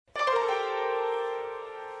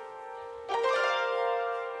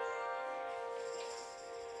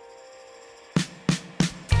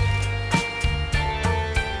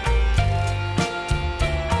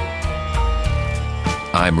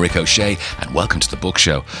I'm Rick O'Shea, and welcome to the book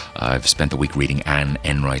show. I've spent the week reading Anne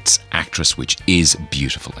Enright's Actress, which is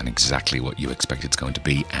beautiful and exactly what you expect it's going to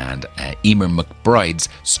be, and Emer McBride's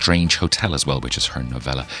Strange Hotel as well, which is her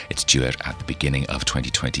novella. It's due out at the beginning of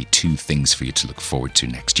 2020. Two things for you to look forward to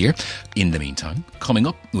next year. In the meantime, coming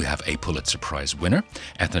up, we have a Pulitzer Prize winner.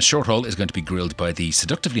 Eithne Shortall is going to be grilled by the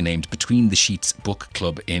seductively named Between the Sheets Book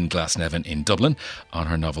Club in Glasnevin in Dublin on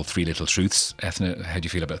her novel Three Little Truths. Eithne, how do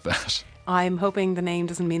you feel about that? I'm hoping the name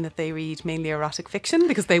doesn't mean that they read mainly erotic fiction,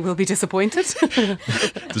 because they will be disappointed.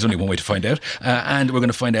 There's only one way to find out. And we're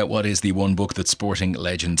going to find out what is the one book that sporting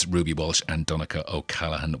legends Ruby Walsh and Donncha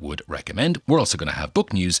O'Callaghan would recommend. We're also going to have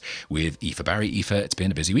book news with Aoife Barry. Aoife, it's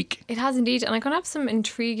been a busy week. It has indeed. And I'm going to have some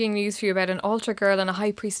intriguing news for you about an altar girl and a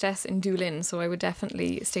high priestess in Doolin. So I would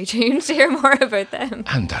definitely stay tuned to hear more about them.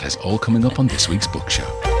 And that is all coming up on this week's book show.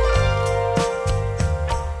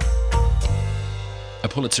 A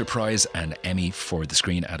Pulitzer Prize and Emmy for the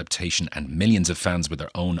screen adaptation, and millions of fans with their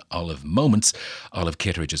own Olive moments. Olive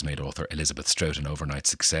Kitteridge has made author Elizabeth Strout an overnight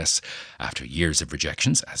success after years of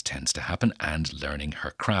rejections, as tends to happen, and learning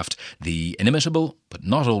her craft. The inimitable, but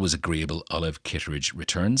not always agreeable, Olive Kitteridge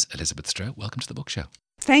returns. Elizabeth Strout, welcome to the book show.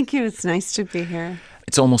 Thank you. It's nice to be here.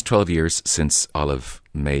 It's almost 12 years since Olive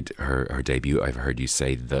made her debut. I've heard you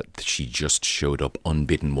say that she just showed up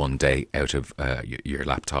unbidden one day out of your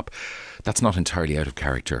laptop. That's not entirely out of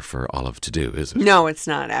character for Olive to do, is it? No, it's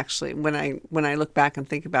not, actually. When I look back and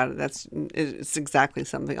think about it, it's exactly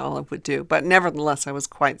something Olive would do. But nevertheless, I was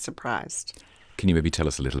quite surprised. Can you maybe tell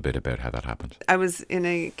us a little bit about how that happened? I was in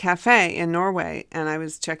a cafe in Norway, and I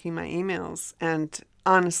was checking my emails, and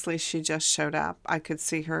honestly, she just showed up. I could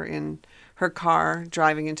see her in her car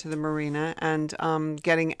driving into the marina and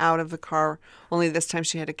getting out of the car. Only this time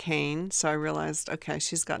she had a cane, so I realized, okay,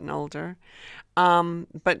 she's gotten older.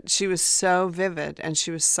 But she was so vivid and she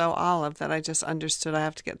was so Olive that I just understood, I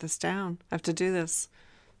have to get this down. I have to do this.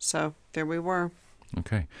 So there we were.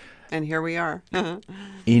 Okay. And here we are.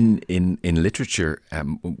 In literature,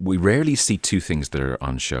 we rarely see two things that are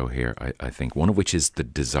on show here, I think. One of which is the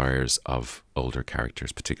desires of older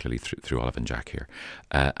characters, particularly through Olive and Jack here.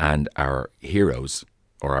 And our heroes,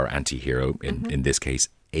 or our anti-hero, in this case,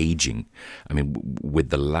 aging. I mean, with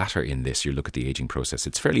the latter in this, you look at the aging process,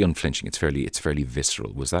 it's fairly unflinching, it's fairly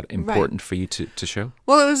visceral. Was that important for you to show?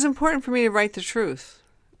 Well, it was important for me to write the truth.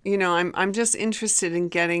 You know, I'm just interested in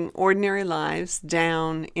getting ordinary lives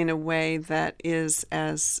down in a way that is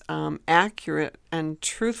as accurate and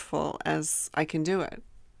truthful as I can do it.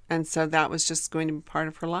 And so that was just going to be part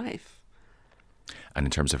of her life. And in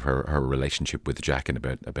terms of her relationship with Jack and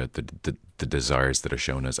about the desires that are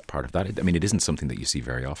shown as a part of that, I mean, it isn't something that you see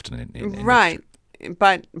very often in right. literature.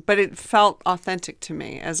 But it felt authentic to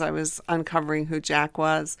me as I was uncovering who Jack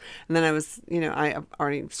was. And then I was, I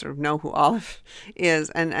already sort of know who Olive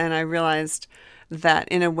is. And I realized that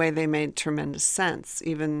in a way they made tremendous sense,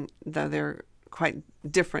 even though they're quite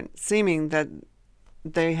different, seeming that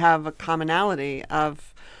they have a commonality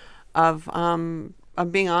of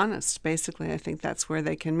being honest, basically. I think that's where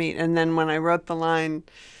they can meet. And then when I wrote the line,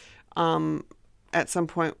 at some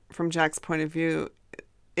point from Jack's point of view,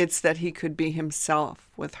 it's that he could be himself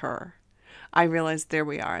with her. I realized there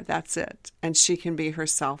we are. That's it. And she can be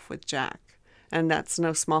herself with Jack. And that's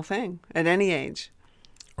no small thing at any age.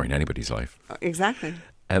 Or in anybody's life. Exactly.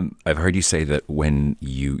 I've heard you say that when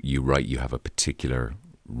you write, you have a particular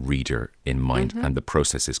reader in mind, and the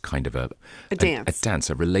process is kind of a dance,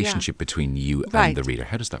 a relationship between you and the reader.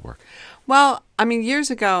 How does that work? Well, I mean, years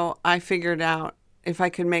ago, I figured out if I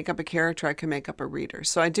could make up a character, I could make up a reader.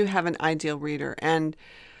 So I do have an ideal reader, and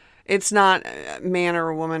it's not a man or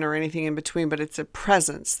a woman or anything in between, but it's a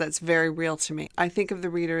presence that's very real to me. I think of the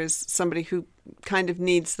reader as somebody who kind of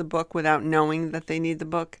needs the book without knowing that they need the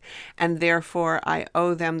book, and therefore I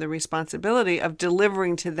owe them the responsibility of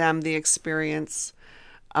delivering to them the experience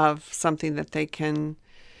of something that they can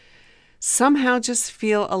somehow just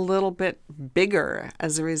feel a little bit bigger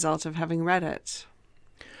as a result of having read it.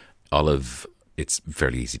 Olive, it's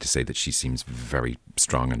fairly easy to say that she seems very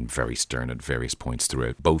strong and very stern at various points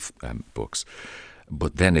throughout both books.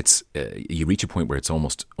 But then it's you reach a point where it's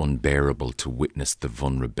almost unbearable to witness the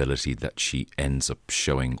vulnerability that she ends up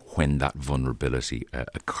showing when that vulnerability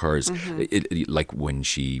occurs. Like when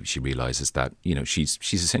she realizes that she's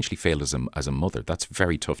essentially failed as a mother. That's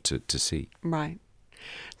very tough to see. Right.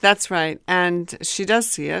 That's right. And she does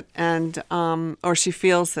see it, and or she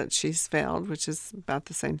feels that she's failed, which is about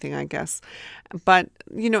the same thing, I guess. But,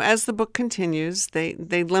 as the book continues, they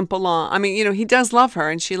limp along. I mean, he does love her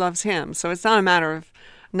and she loves him. So it's not a matter of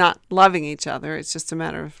not loving each other. It's just a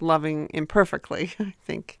matter of loving imperfectly, I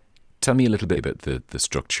think. Tell me a little bit about the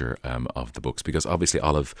structure of the books, because obviously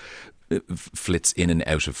Olive flits in and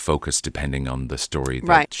out of focus depending on the story that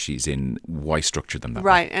Right. she's in. Why structure them that way?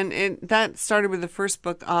 Right, and that started with the first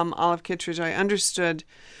book, Olive Kitteridge. I understood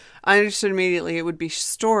immediately it would be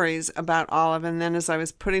stories about Olive, and then as I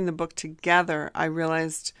was putting the book together, I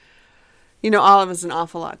realized, Olive is an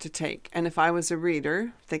awful lot to take. And if I was a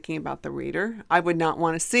reader, thinking about the reader, I would not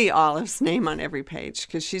want to see Olive's name on every page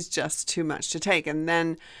because she's just too much to take. And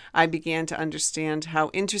then I began to understand how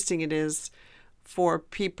interesting it is for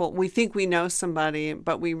people. We think we know somebody,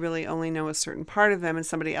 but we really only know a certain part of them, and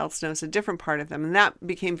somebody else knows a different part of them. And that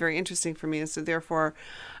became very interesting for me. And so therefore,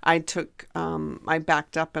 I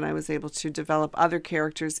backed up and I was able to develop other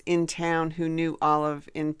characters in town who knew Olive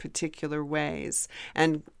in particular ways.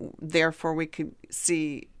 And therefore, we could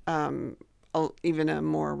see even a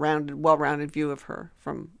more well-rounded view of her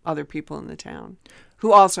from other people in the town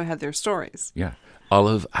who also had their stories. Yeah.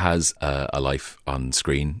 Olive has a life on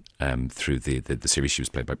screen through the series. She was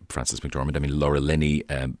played by Frances McDormand. I mean, Laura Linney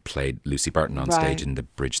played Lucy Barton on stage in the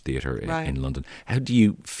Bridge Theatre in London. How do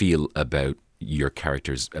you feel about your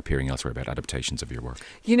characters appearing elsewhere, about adaptations of your work?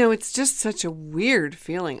 It's just such a weird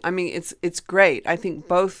feeling. I mean, it's great. I think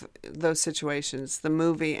both those situations, the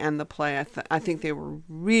movie and the play, I think they were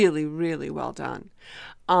really, really well done.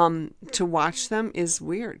 To watch them is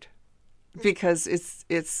weird, because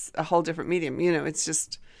it's a whole different medium. It's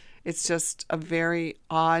just a very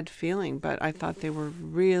odd feeling, but I thought they were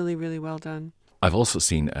really, really well done. I've also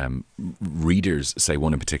seen readers say,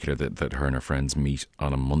 one in particular, that her and her friends meet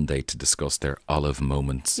on a Monday to discuss their Olive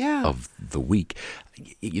moments of the week.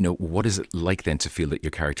 What is it like then to feel that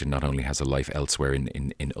your character not only has a life elsewhere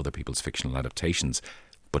in other people's fictional adaptations,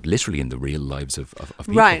 but literally in the real lives of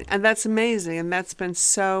people? Right, and that's amazing, and that's been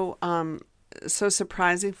so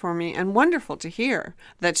surprising for me and wonderful to hear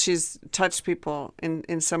that she's touched people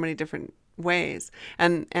in so many different ways.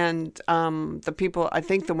 And the people, I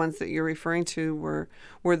think the ones that you're referring to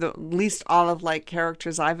were the least Olive-like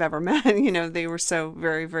characters I've ever met. They were so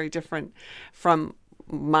very, very different from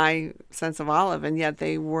my sense of Olive, and yet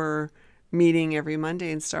they were meeting every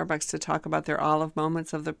Monday in Starbucks to talk about their Olive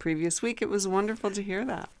moments of the previous week. It was wonderful to hear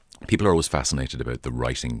that. People are always fascinated about the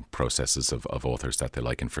writing processes of authors that they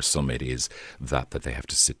like, and for some it is that they have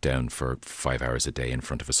to sit down for 5 hours a day in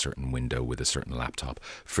front of a certain window with a certain laptop.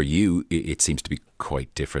 For you, it seems to be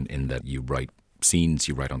quite different in that you write scenes,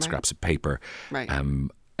 you write on scraps of paper. Right.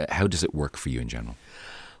 How does it work for you in general?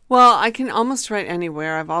 Well, I can almost write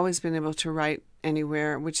anywhere. I've always been able to write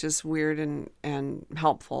anywhere, which is weird and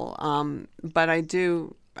helpful. But I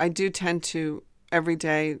do tend to, every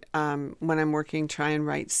day when I'm working, try and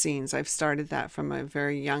write scenes. I've started that from a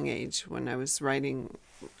very young age when I was writing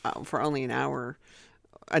for only an hour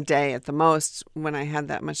a day at the most, when I had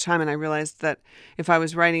that much time. And I realized that if I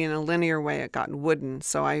was writing in a linear way, it got wooden.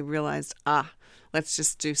 So I realized, let's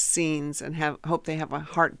just do scenes and hope they have a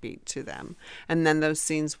heartbeat to them. And then those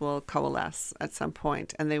scenes will coalesce at some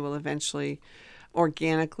point, and they will eventually,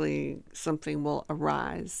 organically, something will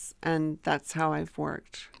arise. And that's how I've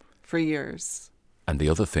worked for years. And the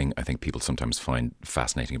other thing I think people sometimes find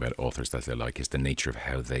fascinating about authors that they like is the nature of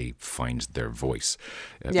how they find their voice.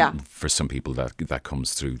 For some people that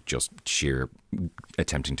comes through just sheer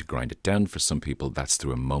attempting to grind it down. For some people that's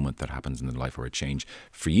through a moment that happens in their life or a change.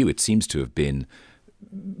 For you, it seems to have been,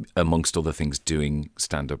 amongst other things, doing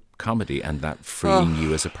stand-up comedy and that freeing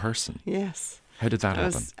you as a person. Yes. How did that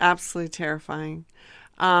happen? It was absolutely terrifying.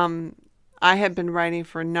 I had been writing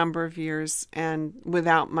for a number of years and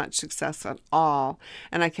without much success at all.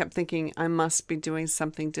 And I kept thinking, I must be doing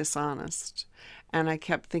something dishonest. And I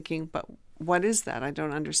kept thinking, but what is that? I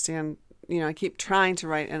don't understand. I keep trying to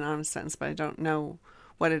write an honest sentence, but I don't know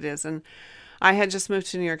what it is. And I had just moved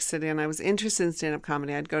to New York City, and I was interested in stand-up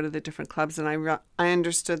comedy. I'd go to the different clubs, and I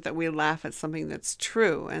understood that we laugh at something that's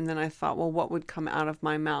true. And then I thought, well, what would come out of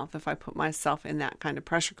my mouth if I put myself in that kind of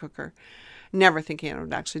pressure cooker? Never thinking I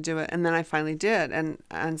would actually do it. And then I finally did.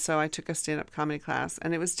 And so I took a stand-up comedy class,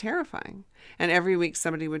 and it was terrifying. And every week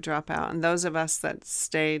somebody would drop out. And those of us that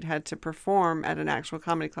stayed had to perform at an actual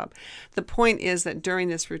comedy club. The point is that during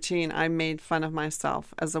this routine, I made fun of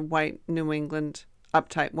myself as a white New England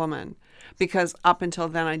uptight woman. Because up until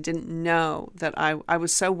then, I didn't know that I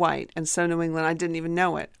was so white and so New England, I didn't even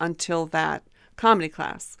know it until that comedy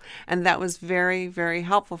class. And that was very, very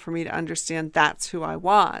helpful for me to understand that's who I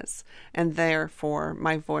was. And therefore,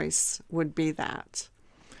 my voice would be that.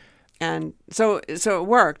 And so it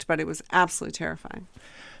worked, but it was absolutely terrifying.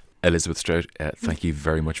 Elizabeth Strout, thank you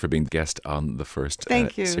very much for being the guest on the first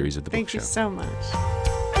series of the book show. Thank you so much.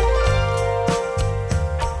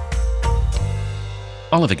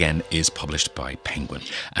 Olive Again is published by Penguin.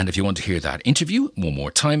 And if you want to hear that interview one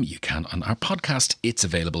more time, you can on our podcast. It's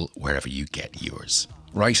available wherever you get yours.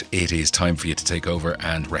 Right, it is time for you to take over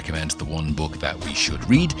and recommend the one book that we should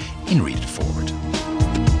read in Read It Forward.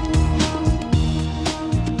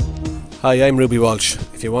 Hi, I'm Ruby Walsh.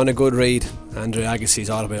 If you want a good read, Andrea Agassi's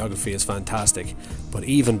autobiography is fantastic, but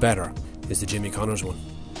even better is the Jimmy Connors one.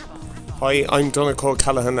 Hi, I'm Donegal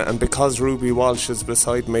Callaghan, and because Ruby Walsh is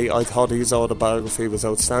beside me, I thought his autobiography was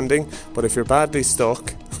outstanding, but if you're badly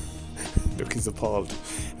stuck, look, he's appalled.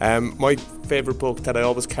 My favourite book that I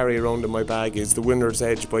always carry around in my bag is The Winner's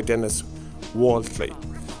Edge by Dennis Whitley.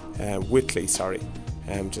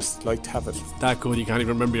 Just like to have it. That good, you can't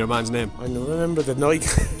even remember your man's name. I remember the night.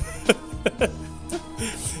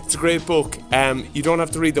 It's a great book. You don't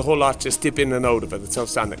have to read the whole lot, just dip in and out of it. It's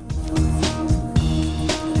outstanding.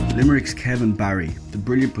 Limerick's Kevin Barry, the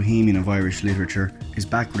brilliant bohemian of Irish literature, is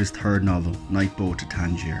back with his third novel, Night Boat to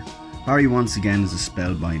Tangier. Barry once again is a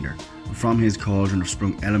spellbinder, and from his cauldron have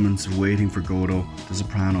sprung elements of Waiting for Godot, The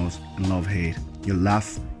Sopranos and Love Hate. You'll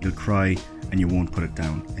laugh, you'll cry, and you won't put it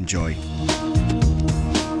down. Enjoy.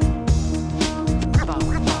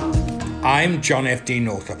 I'm John F.D.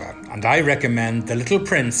 Northover, and I recommend The Little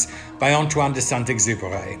Prince by Antoine de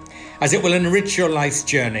Saint-Exupéry, as it will enrich your life's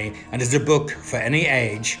journey and is a book for any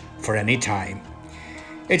age, for any time.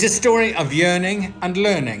 It's a story of yearning and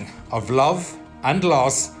learning, of love and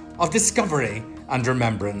loss, of discovery and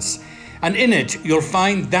remembrance. And in it, you'll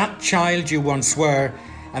find that child you once were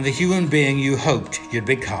and the human being you hoped you'd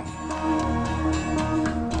become.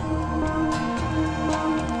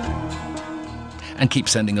 And keep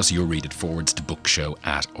sending us your Read It Forwards to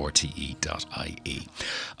bookshow@rte.ie.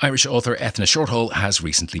 Irish author Eithne Shortall has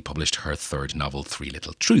recently published her third novel, Three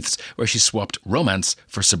Little Truths, where she swapped romance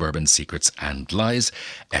for suburban secrets and lies.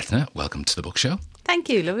 Eithne, welcome to the Book Show. Thank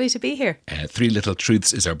you. Lovely to be here. Three Little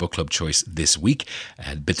Truths is our book club choice this week.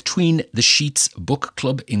 Between the Sheets Book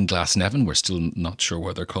Club in Glasnevin, we're still not sure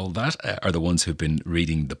what they're called that, are the ones who've been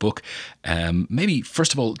reading the book. Maybe,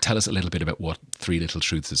 first of all, tell us a little bit about what Three Little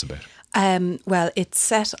Truths is about. Well, it's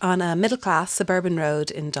set on a middle-class suburban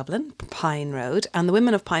road in Dublin, Pine Road, and the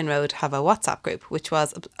women of Pine Road have a WhatsApp group which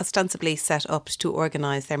was ostensibly set up to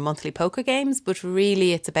organise their monthly poker games, but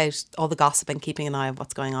really it's about all the gossip and keeping an eye on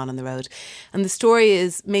what's going on the road. And the story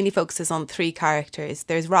mainly focuses on three characters.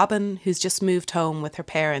 There's Robin, who's just moved home with her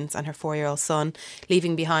parents and her 4-year-old son,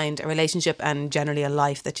 leaving behind a relationship and generally a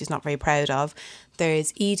life that she's not very proud of.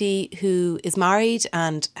 There's Edie, who is married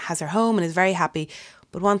and has her home and is very happy,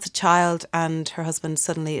 but wants a child, and her husband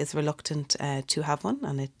suddenly is reluctant to have one,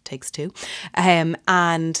 and it takes two.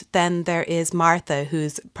 And then there is Martha,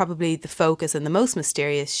 who's probably the focus and the most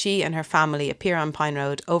mysterious. She and her family appear on Pine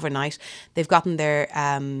Road overnight. They've gotten their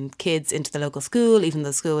kids into the local school, even though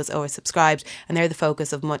the school was oversubscribed, and they're the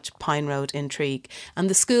focus of much Pine Road intrigue. And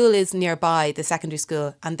the school is nearby, the secondary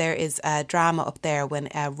school, and there is a drama up there when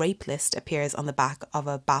a rape list appears on the back of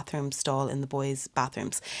a bathroom stall in the boys'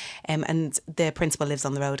 bathrooms. And the principal lives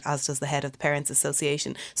on the road, as does the head of the Parents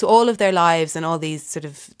Association. So all of their lives and all these sort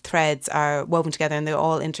of threads are woven together, and they're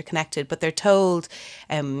all interconnected, but they're told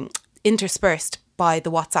interspersed by the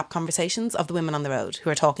WhatsApp conversations of the women on the road who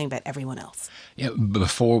are talking about everyone else. Yeah,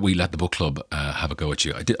 before we let the book club have a go at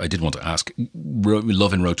you, I did want to ask,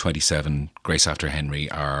 Love in Row 27, Grace After Henry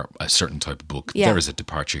are a certain type of book. Yeah. There is a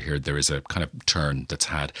departure here. There is a kind of turn that's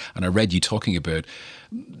had. And I read you talking about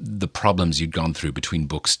the problems you'd gone through between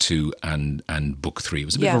books 2 and book 3. It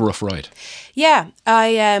was a bit of a rough ride. Yeah,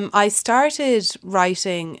 I started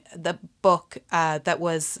writing the book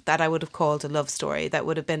that I would have called a love story, that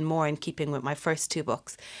would have been more in keeping with my first 2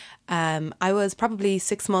 books. I was probably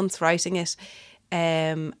 6 months writing it,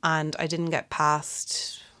 and I didn't get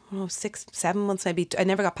past 6-7 months maybe. I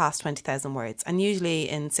never got past 20,000 words, and usually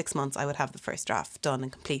in 6 months I would have the first draft done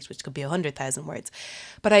and complete, which could be 100,000 words.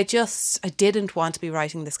 But I didn't want to be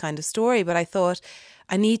writing this kind of story, but I thought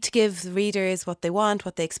I need to give the readers what they want,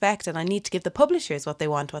 what they expect, and I need to give the publishers what they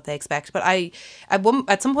want, what they expect. But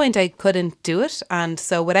at some point I couldn't do it, and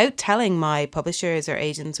so without telling my publishers or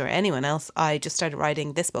agents or anyone else, I just started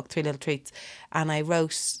writing this book, Three Little Treats, and I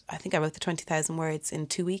think I wrote the 20,000 words in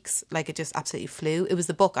 2 weeks. Like, it just absolutely flew. It was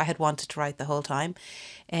the book I had wanted to write the whole time.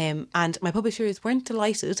 And my publishers weren't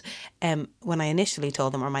delighted when I initially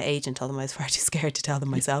told them, or my agent told them. I was far too scared to tell them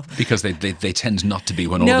myself. Because they tend not to be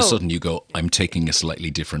when all of a sudden you go, I'm taking a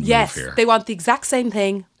slightly different move here. Yes, they want the exact same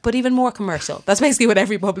thing, but even more commercial. That's basically what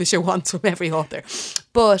every publisher wants from every author.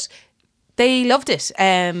 But they loved it.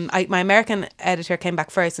 My American editor came back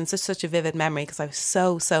first, and such a vivid memory because I was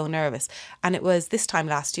so nervous. And it was this time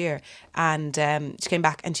last year, and she came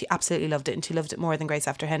back and she absolutely loved it, and she loved it more than Grace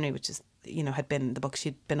After Henry, which is had been the book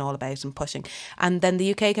she'd been all about and pushing. And then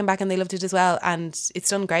the UK came back and they loved it as well. And it's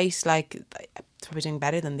done great. Like, it's probably doing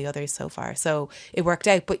better than the others so far. So it worked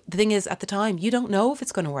out. But the thing is, at the time, you don't know if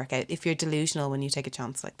it's going to work out if you're delusional when you take a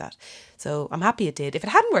chance like that. So I'm happy it did. If it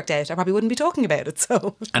hadn't worked out, I probably wouldn't be talking about it.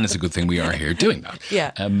 So And it's a good thing we are here doing that.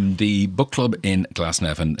 Yeah. The book club in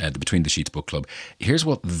Glasnevin, the Between the Sheets book club, here's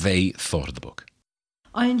what they thought of the book.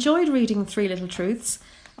 I enjoyed reading Three Little Truths.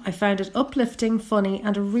 I found it uplifting, funny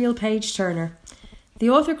and a real page-turner. The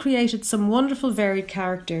author created some wonderful varied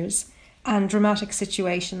characters and dramatic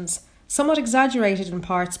situations, somewhat exaggerated in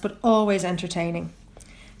parts but always entertaining.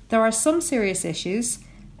 There are some serious issues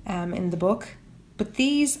in the book, but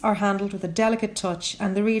these are handled with a delicate touch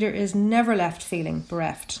and the reader is never left feeling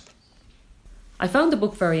bereft. I found the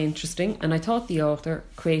book very interesting and I thought the author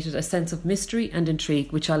created a sense of mystery and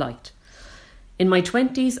intrigue which I liked. In my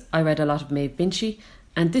 20s I read a lot of Maeve Binchy,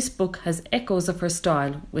 and this book has echoes of her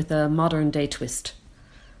style with a modern day twist.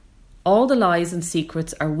 All the lies and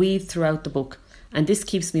secrets are weaved throughout the book, and this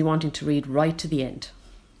keeps me wanting to read right to the end.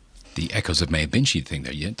 The echoes of Maeve Binchy thing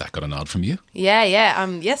there, that got a nod from you. Yeah.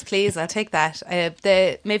 Yes, please, I'll take that.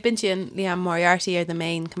 The Maeve Binchy and Liam Moriarty are the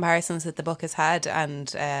main comparisons that the book has had,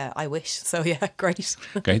 and I wish. So yeah, great.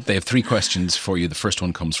 Okay, they have 3 questions for you. The first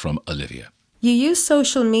one comes from Olivia. You use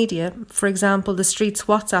social media, for example the Streets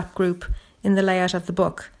WhatsApp group, in the layout of the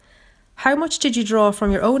book. How much did you draw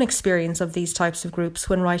from your own experience of these types of groups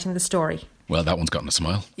when writing the story? Well, that one's gotten a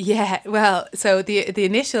smile. Yeah, well, so the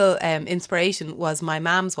initial inspiration was my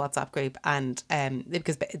mum's WhatsApp group, and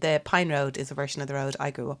because the Pine Road is a version of the road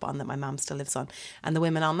I grew up on that my mum still lives on, and the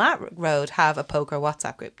women on that road have a poker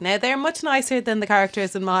WhatsApp group. Now, they're much nicer than the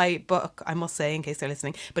characters in my book, I must say, in case they're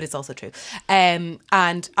listening, but it's also true. And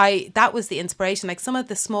that was the inspiration. Like, some of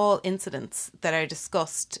the small incidents that are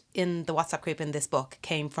discussed in the WhatsApp group in this book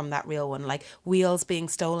came from that real one, like wheels being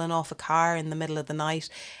stolen off a car in the middle of the night,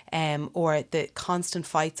 or the constant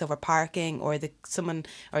fights over parking, or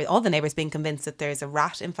all the neighbours being convinced that there's a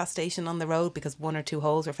rat infestation on the road because 1 or 2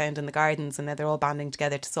 holes were found in the gardens, and now they're all banding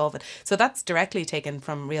together to solve it. So that's directly taken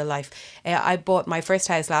from real life. I bought my first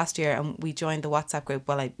house last year and we joined the WhatsApp group.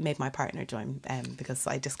 Well, I made my partner join because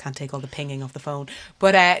I just can't take all the pinging off the phone.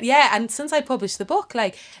 But and since I published the book,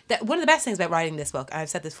 like, one of the best things about writing this book, and I've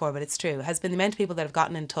said this before but it's true, has been the amount of people that have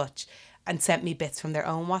gotten in touch and sent me bits from their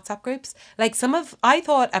own WhatsApp groups. Like, I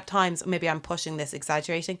thought at times, maybe I'm pushing this,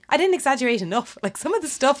 exaggerating. I didn't exaggerate enough. Like, some of the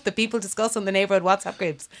stuff that people discuss on the neighbourhood WhatsApp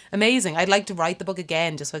groups, amazing. I'd like to write the book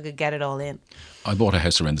again just so I could get it all in. I bought a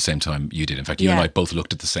house around the same time you did. In fact, you and I both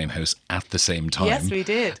looked at the same house at the same time. Yes, we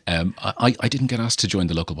did. I didn't get asked to join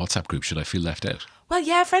the local WhatsApp group. Should I feel left out? Well,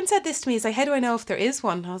 yeah, a friend said this to me. He's like, how do I know if there is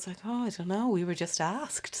one? I was like, I don't know. We were just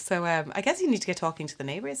asked. So I guess you need to get talking to the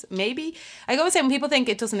neighbours. Maybe. I always say when people think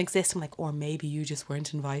it doesn't exist, I'm like, or maybe you just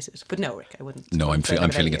weren't invited. But no, Rick, I wouldn't. No, I'm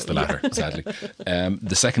feeling it's the latter, sadly.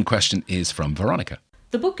 The second question is from Veronica.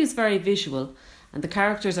 The book is very visual and the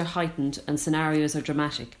characters are heightened and scenarios are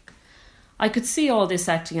dramatic. I could see all this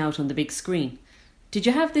acting out on the big screen. Did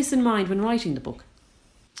you have this in mind when writing the book?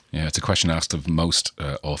 Yeah, it's a question asked of most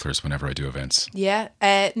authors whenever I do events. Yeah,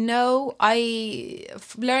 no,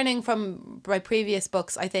 learning from my previous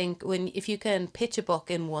books, I think if you can pitch a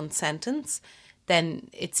book in one sentence, then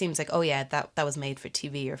it seems like, oh yeah, that was made for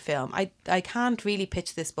TV or film. I can't really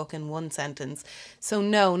pitch this book in one sentence. So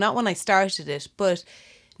no, not when I started it, but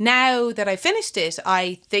now that I finished it,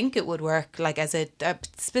 I think it would work like as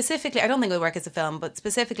specifically, I don't think it would work as a film, but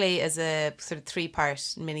specifically as a sort of 3-part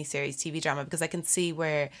miniseries TV drama, because I can see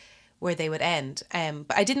where they would end.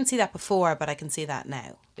 But I didn't see that before, but I can see that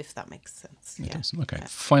now, if that makes sense. It does. Okay. Yeah.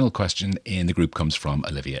 Final question in the group comes from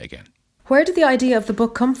Olivia again. Where did the idea of the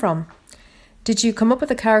book come from? Did you come up with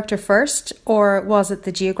a character first, or was it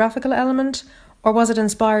the geographical element, or was it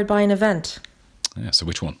inspired by an event? Yeah, so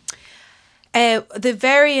which one? The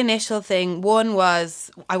very initial thing, one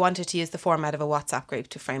was I wanted to use the format of a WhatsApp group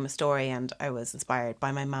to frame a story, and I was inspired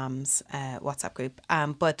by my mum's WhatsApp group.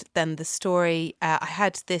 But then the story, I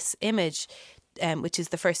had this image, which is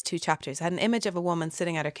the first 2 chapters. I had an image of a woman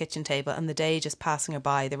sitting at her kitchen table and the day just passing her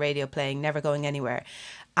by, the radio playing, never going anywhere.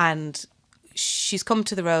 And she's come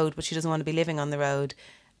to the road, but she doesn't want to be living on the road.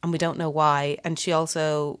 And we don't know why. And she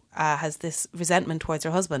also has this resentment towards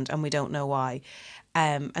her husband, and we don't know why.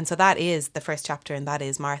 And so that is the first chapter, and that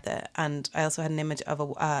is Martha. And I also had an image of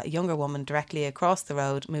a younger woman directly across the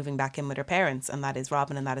road moving back in with her parents, and that is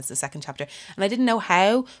Robin, and that is the second chapter. And I didn't know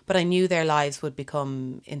how, but I knew their lives would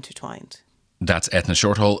become intertwined. That's Eithne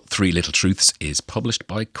Shortall. 3 Little Truths is published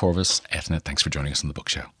by Corvus. Eithne, thanks for joining us on the book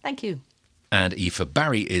show. Thank you. And Aoife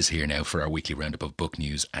Barry is here now for our weekly roundup of book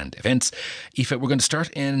news and events. Aoife, we're going to start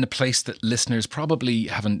in a place that listeners probably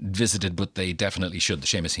haven't visited, but they definitely should, the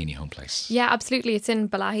Seamus Heaney home place. Yeah, absolutely. It's in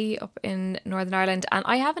Balahi up in Northern Ireland. And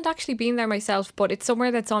I haven't actually been there myself, but it's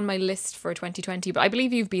somewhere that's on my list for 2020. But I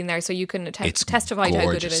believe you've been there, so you can testify to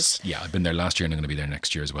how good it is. Yeah, I've been there last year and I'm going to be there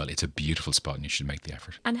next year as well. It's a beautiful spot and you should make the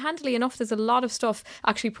effort. And handily enough, there's a lot of stuff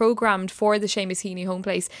actually programmed for the Seamus Heaney home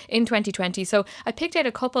place in 2020. So I picked out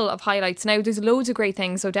a couple of highlights. Now, there's loads of great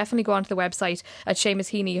things, so definitely go onto the website at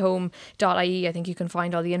seamusheaneyhome.ie. I think you can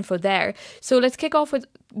find all the info there. So let's kick off with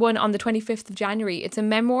one on the 25th of January. It's a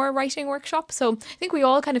memoir writing workshop. So I think we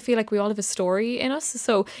all kind of feel like we all have a story in us.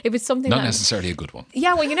 So if it's something not necessarily a good one.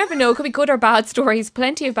 Yeah, well, you never know. It could be good or bad stories.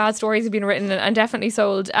 Plenty of bad stories have been written and definitely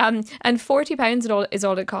sold. And £40 is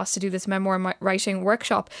all it costs to do this memoir writing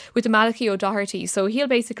workshop with the Malachy O'Doherty. So he'll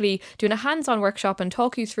basically do a hands-on workshop and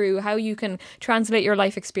talk you through how you can translate your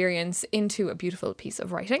life experience into a beautiful piece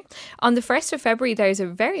of writing. On the 1st of February, there's a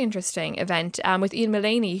very interesting event with Ian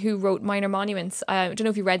Mullaney, who wrote Minor Monuments. I don't know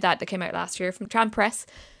if you read that came out last year from Tramp Press.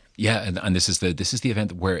 Yeah, and this is the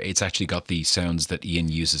event where it's actually got the sounds that Ian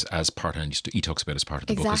uses as part, and he talks about as part of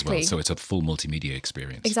the book as well. So it's a full multimedia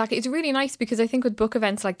experience. Exactly. It's really nice because I think with book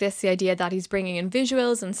events like this, the idea that he's bringing in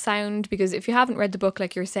visuals and sound, because if you haven't read the book,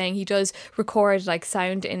 like you're saying, he does record like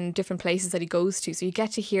sound in different places that he goes to. So you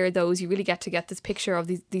get to hear those. You really get to get this picture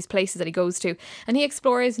of these places that he goes to. And he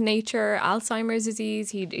explores nature, Alzheimer's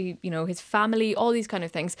disease, he his family, all these kind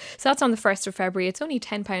of things. So that's on the 1st of February. It's only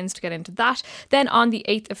 £10 to get into that. Then on the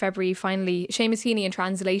 8th of February, finally, Seamus Heaney in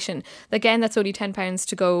translation. Again, that's only £10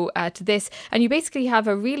 to go to this. And you basically have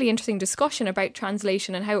a really interesting discussion about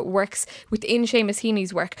translation and how it works within Seamus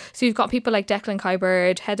Heaney's work. So you've got people like Declan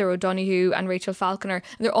Kyberd, Heather O'Donoghue and Rachel Falconer,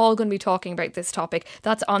 and they're all going to be talking about this topic.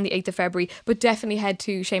 That's on the 8th of February. But definitely head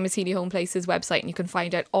to Seamus Heaney Home Place's website and you can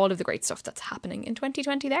find out all of the great stuff that's happening in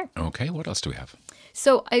 2020 there. Okay, what else do we have?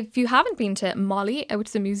 So if you haven't been to Molly, which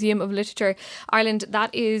is the Museum of Literature Ireland,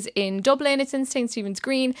 that is in Dublin. It's in St. Stephen's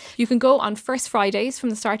Green. You can go on first Fridays from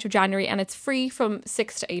the start of January and it's free from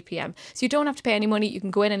 6 to 8 p.m. So you don't have to pay any money. You can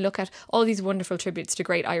go in and look at all these wonderful tributes to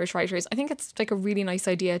great Irish writers. I think it's like a really nice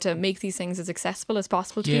idea to make these things as accessible as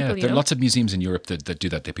possible to people. Yeah, there are lots of museums in Europe that do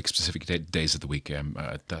that. They pick specific days of the week.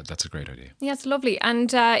 That's a great idea. Yeah, it's lovely.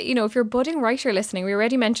 And, if you're a budding writer listening, we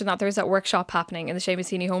already mentioned that there's that workshop happening in the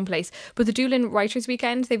Seamus Heaney home place. But the Doolin Writers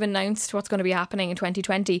Weekend, they've announced what's going to be happening in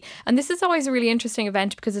 2020. And this is always a really interesting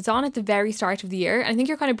event because it's on at the very start of the year. And I think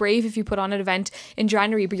you're kind of brave if you put on an event in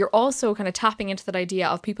January, but you're also kind of tapping into that idea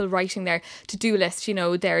of people writing their to-do list,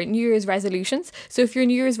 their New Year's resolutions. So if your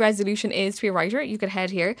New Year's resolution is to be a writer, you could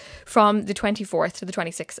head here from the 24th to the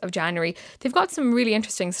 26th of January. They've got some really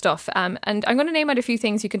interesting stuff. And I'm going to name out a few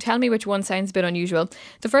things. You can tell me which one sounds a bit unusual.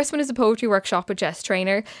 The first one is a poetry workshop with Jess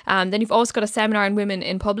Traynor. Then you've also got a seminar on women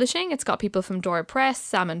in publishing. It's got people from Dora Press,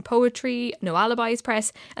 Salmon Poetry, No Alibis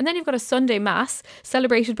Press. And then you've got a Sunday Mass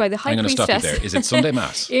celebrated by the High Priestess. I'm going to stop you there. Is it Sunday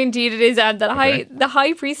Mass? Indeed it is. The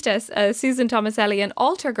High Priestess, Susan Tomaselli, and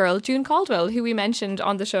altar girl June Caldwell, who we mentioned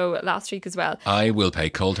on the show last week as well. I will pay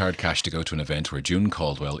cold hard cash to go to an event where June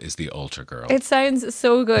Caldwell is the altar girl. It sounds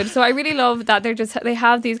so good. So I really love that they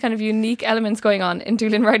have these kind of unique elements going on in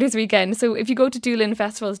Doolin Writers Weekend. So if you go to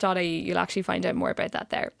doolinfestivals.ie, you'll actually find out more about that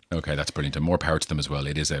there. Okay, that's brilliant. And more power to them as well.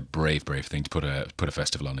 It is a brave thing to put a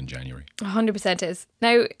festival on in January. 100% is.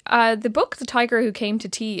 Now, the book The Tiger Who Came to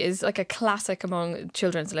Tea is like a classic among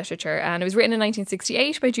children's literature, and it was written in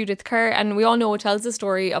 1968 by Judith Kerr, and we all know it tells the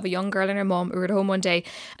story of a young girl and her mum who were at home one day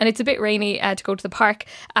and it's a bit rainy to go to the park,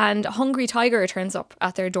 and a hungry tiger turns up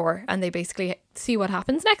at their door and they basically see what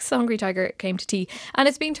happens next. The Hungry Tiger Came to Tea, and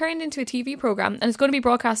it's being turned into a TV programme and it's going to be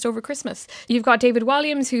broadcast over Christmas. You've got David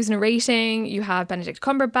Walliams who's narrating, you have Benedict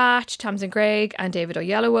Cumberbatch, Tamsin Greig and David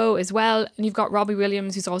Oyelowo as well, and you've got Robbie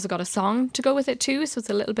Williams who's also got a song to go with it too, so it's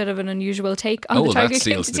a little bit of an unusual take on The Tiger that Came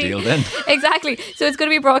seals to the Tea. deal then. Exactly. So it's going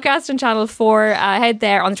to be broadcast on Channel 4. Head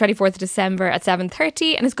there on the 24th of December at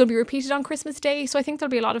 7:30 and it's going to be repeated on Christmas Day, so I think there'll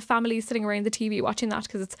be a lot of families sitting around the TV watching that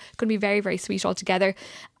because it's going to be very, very sweet altogether.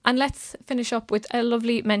 And let's finish up with a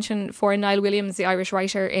lovely mention for Niall Williams, the Irish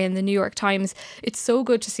writer, in the New York Times. It's so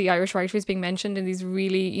good to see Irish writers being mentioned in these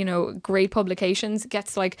really, great publications. It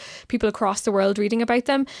gets like people across the world reading about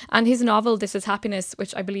them. And his novel, This Is Happiness,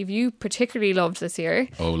 which I believe you particularly loved this year.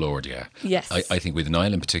 Oh Lord, yeah. Yes. I think with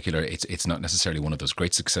Niall in particular, it's not necessarily one of those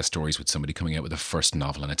great success stories with somebody coming out with a first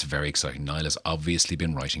novel, and it's very exciting. Niall has obviously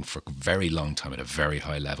been writing for a very long time at a very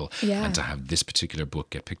high level. Yeah. And to have this particular book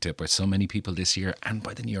get picked up by so many people this year and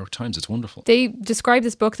by the New New York Times. It's wonderful. They describe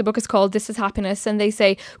this book. The book is called This Is Happiness, and they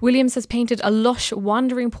say Williams has painted a lush,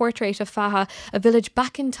 wandering portrait of Faha, a village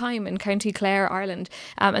back in time in County Clare, Ireland.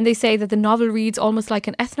 And they say that the novel reads almost like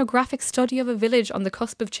an ethnographic study of a village on the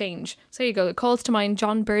cusp of change. So there you go. It calls to mind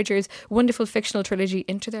John Berger's wonderful fictional trilogy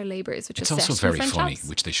Into Their Labours, which it's is also set in very French funny, Alps.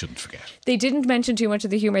 which they shouldn't forget. They didn't mention too much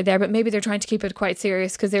of the humour there, but maybe they're trying to keep it quite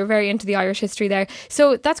serious because they were very into the Irish history there.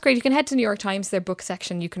 So that's great. You can head to New York Times, their book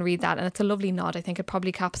section. You can read that, and it's a lovely nod. I think it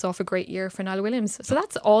probably caps off a great year for Niall Williams. So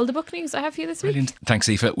that's all the book news I have for you this week. Brilliant. Thanks,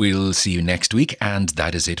 Aoife. We'll see you next week, and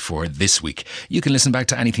that is it for this week. You can listen back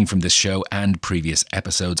to anything from this show and previous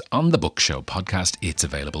episodes on the Book Show podcast. It's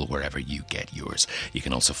available wherever you get yours. You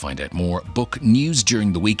can also find out more book news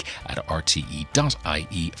during the week at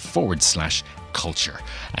rte.ie/culture.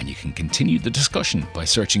 And you can continue the discussion by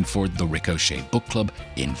searching for the Ricochet Book Club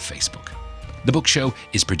in Facebook. The Book Show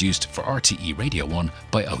is produced for RTE Radio 1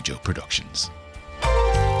 by Ojo Productions.